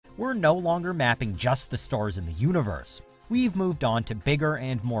we're no longer mapping just the stars in the universe. We've moved on to bigger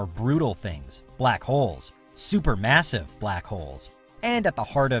and more brutal things, black holes, supermassive black holes. And at the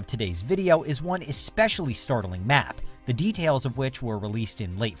heart of today's video is one especially startling map, the details of which were released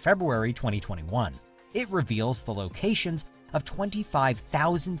in late February 2021. It reveals the locations of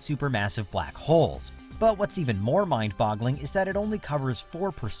 25,000 supermassive black holes. But what's even more mind-boggling is that it only covers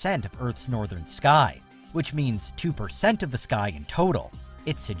 4% of Earth's northern sky, which means 2% of the sky in total.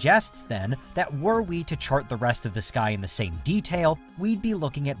 It suggests then that were we to chart the rest of the sky in the same detail, we'd be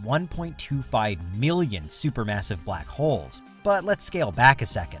looking at 1.25 million supermassive black holes. But let's scale back a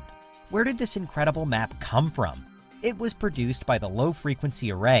second. Where did this incredible map come from? It was produced by the Low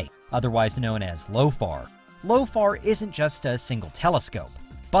Frequency Array, otherwise known as LOFAR. LOFAR isn't just a single telescope,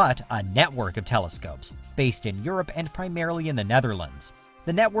 but a network of telescopes, based in Europe and primarily in the Netherlands.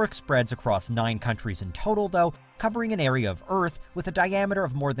 The network spreads across 9 countries in total, though, covering an area of Earth with a diameter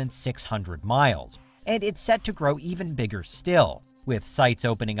of more than 600 miles. And it's set to grow even bigger still, with sites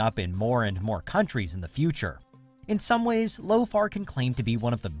opening up in more and more countries in the future. In some ways, LOFAR can claim to be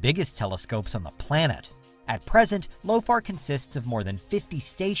one of the biggest telescopes on the planet. At present, LOFAR consists of more than 50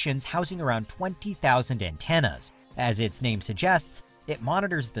 stations housing around 20,000 antennas. As its name suggests, it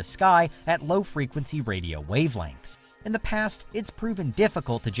monitors the sky at low-frequency radio wavelengths. In the past, it's proven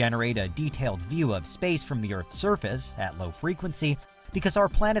difficult to generate a detailed view of space from the Earth's surface at low frequency because our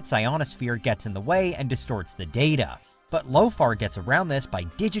planet's ionosphere gets in the way and distorts the data. But LOFAR gets around this by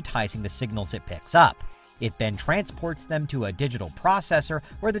digitizing the signals it picks up. It then transports them to a digital processor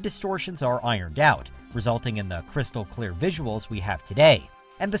where the distortions are ironed out, resulting in the crystal clear visuals we have today.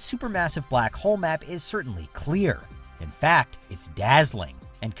 And the supermassive black hole map is certainly clear. In fact, it's dazzling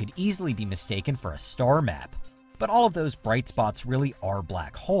and could easily be mistaken for a star map. But all of those bright spots really are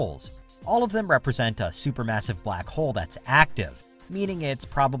black holes. All of them represent a supermassive black hole that's active, meaning it's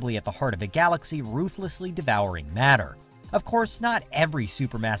probably at the heart of a galaxy ruthlessly devouring matter. Of course, not every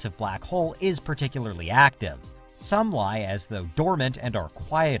supermassive black hole is particularly active. Some lie as though dormant and are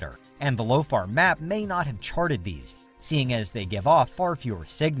quieter, and the LOFAR map may not have charted these, seeing as they give off far fewer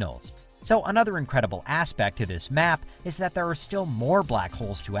signals. So another incredible aspect to this map is that there are still more black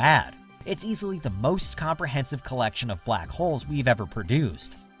holes to add. It's easily the most comprehensive collection of black holes we've ever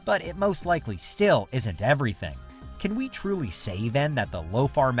produced, but it most likely still isn't everything. Can we truly say then that the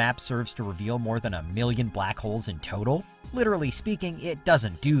LOFAR map serves to reveal more than 1 million black holes in total? Literally speaking, it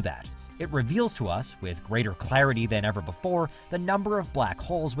doesn't do that. It reveals to us, with greater clarity than ever before, the number of black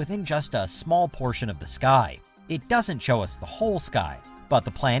holes within just a small portion of the sky. It doesn't show us the whole sky, but the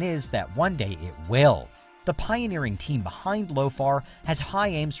plan is that one day it will. The pioneering team behind LOFAR has high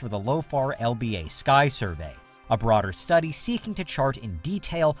aims for the LOFAR LBA Sky Survey, a broader study seeking to chart in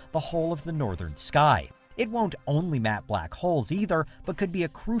detail the whole of the northern sky. It won't only map black holes either, but could be a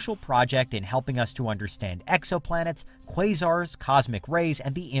crucial project in helping us to understand exoplanets, quasars, cosmic rays,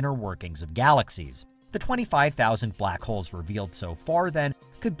 and the inner workings of galaxies. The 25,000 black holes revealed so far, then,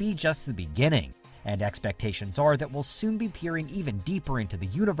 could be just the beginning, and expectations are that we'll soon be peering even deeper into the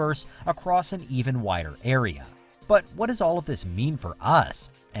universe across an even wider area. But what does all of this mean for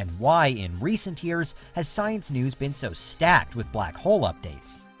us? And why, in recent years, has science news been so stacked with black hole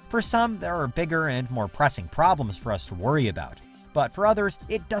updates? For some, there are bigger and more pressing problems for us to worry about. But for others,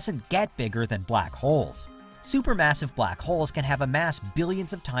 it doesn't get bigger than black holes. Supermassive black holes can have a mass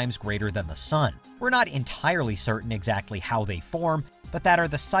billions of times greater than the Sun. We're not entirely certain exactly how they form, but that are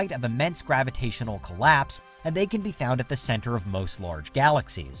the site of immense gravitational collapse, and they can be found at the center of most large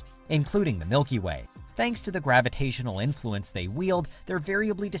galaxies, including the Milky Way. Thanks to the gravitational influence they wield, they're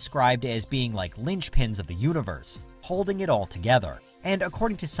variably described as being like linchpins of the universe, holding it all together. And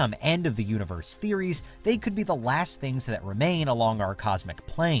according to some end-of-the-universe theories, they could be the last things that remain along our cosmic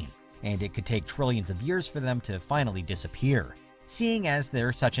plane, and it could take trillions of years for them to finally disappear. Seeing as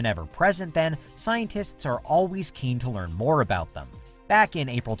they're such an ever-present then, scientists are always keen to learn more about them. Back in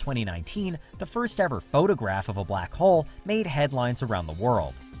April 2019, the first ever photograph of a black hole made headlines around the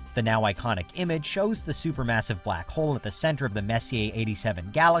world. The now iconic image shows the supermassive black hole at the center of the Messier 87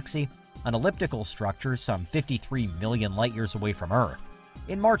 galaxy, an elliptical structure some 53 million light-years away from Earth.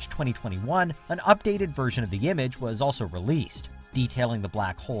 In March 2021, an updated version of the image was also released, detailing the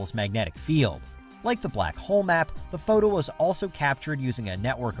black hole's magnetic field. Like the black hole map, the photo was also captured using a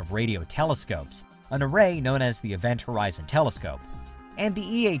network of radio telescopes, an array known as the Event Horizon Telescope. And the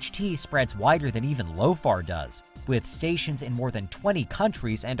EHT spreads wider than even LOFAR does, with stations in more than 20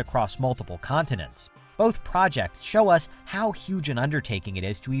 countries and across multiple continents. Both projects show us how huge an undertaking it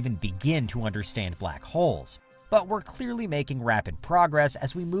is to even begin to understand black holes. But we're clearly making rapid progress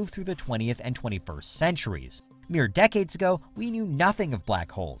as we move through the 20th and 21st centuries, Mere decades ago, we knew nothing of black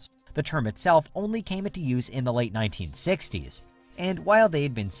holes. The term itself only came into use in the late 1960s. And while they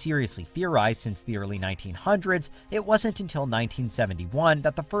had been seriously theorized since the early 1900s, it wasn't until 1971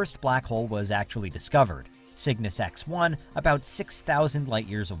 that the first black hole was actually discovered, Cygnus X1, about 6,000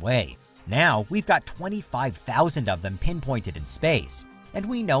 light-years away. Now, we've got 25,000 of them pinpointed in space, and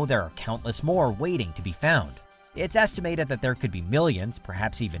we know there are countless more waiting to be found. It's estimated that there could be millions,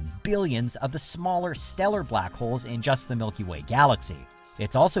 perhaps even billions, of the smaller stellar black holes in just the Milky Way galaxy.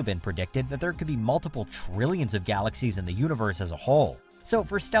 It's also been predicted that there could be multiple trillions of galaxies in the universe as a whole. So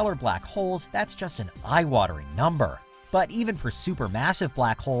for stellar black holes, that's just an eye-watering number. But even for supermassive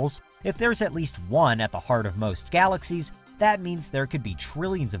black holes, if there's at least one at the heart of most galaxies, that means there could be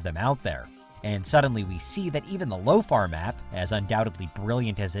trillions of them out there. And suddenly we see that even the LOFAR map, as undoubtedly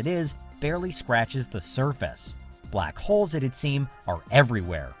brilliant as it is, barely scratches the surface. Black holes, it'd seem, are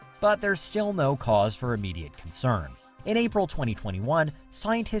everywhere, but there's still no cause for immediate concern. In April 2021,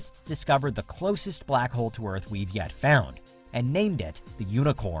 scientists discovered the closest black hole to Earth we've yet found, and named it the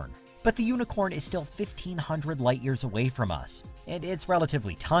Unicorn. But the Unicorn is still 1,500 light-years away from us, and it's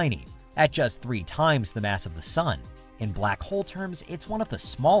relatively tiny, at just 3 times the mass of the Sun. In black hole terms, it's one of the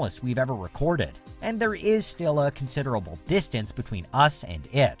smallest we've ever recorded, and there is still a considerable distance between us and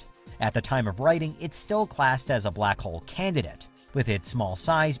it. At the time of writing, it's still classed as a black hole candidate, with its small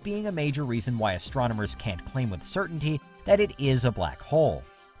size being a major reason why astronomers can't claim with certainty that it is a black hole.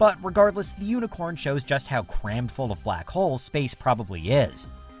 But regardless, the Unicorn shows just how crammed full of black holes space probably is.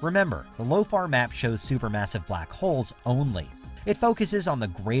 Remember, the LOFAR map shows supermassive black holes only. It focuses on the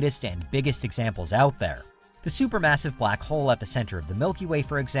greatest and biggest examples out there. The supermassive black hole at the center of the Milky Way,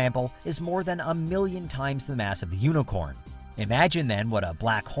 for example, is more than 1,000,000 times the mass of the Unicorn. Imagine then what a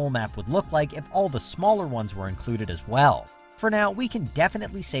black hole map would look like if all the smaller ones were included as well. For now, we can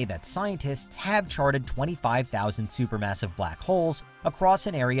definitely say that scientists have charted 25,000 supermassive black holes across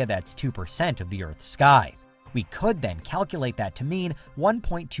an area that's 2% of the Earth's sky. We could then calculate that to mean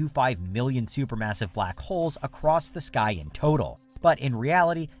 1.25 million supermassive black holes across the sky in total. But in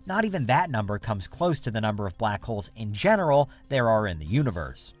reality, not even that number comes close to the number of black holes in general there are in the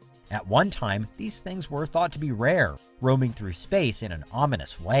universe. At one time, these things were thought to be rare, roaming through space in an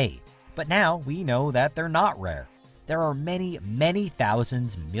ominous way. But now we know that they're not rare. There are many, many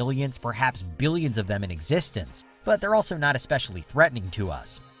thousands, millions, perhaps billions of them in existence, but they're also not especially threatening to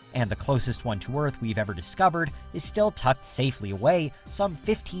us. And the closest one to Earth we've ever discovered is still tucked safely away, some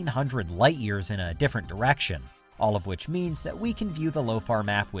 1,500 light-years in a different direction. All of which means that we can view the LOFAR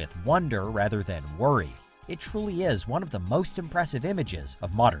map with wonder rather than worry. It truly is one of the most impressive images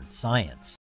of modern science.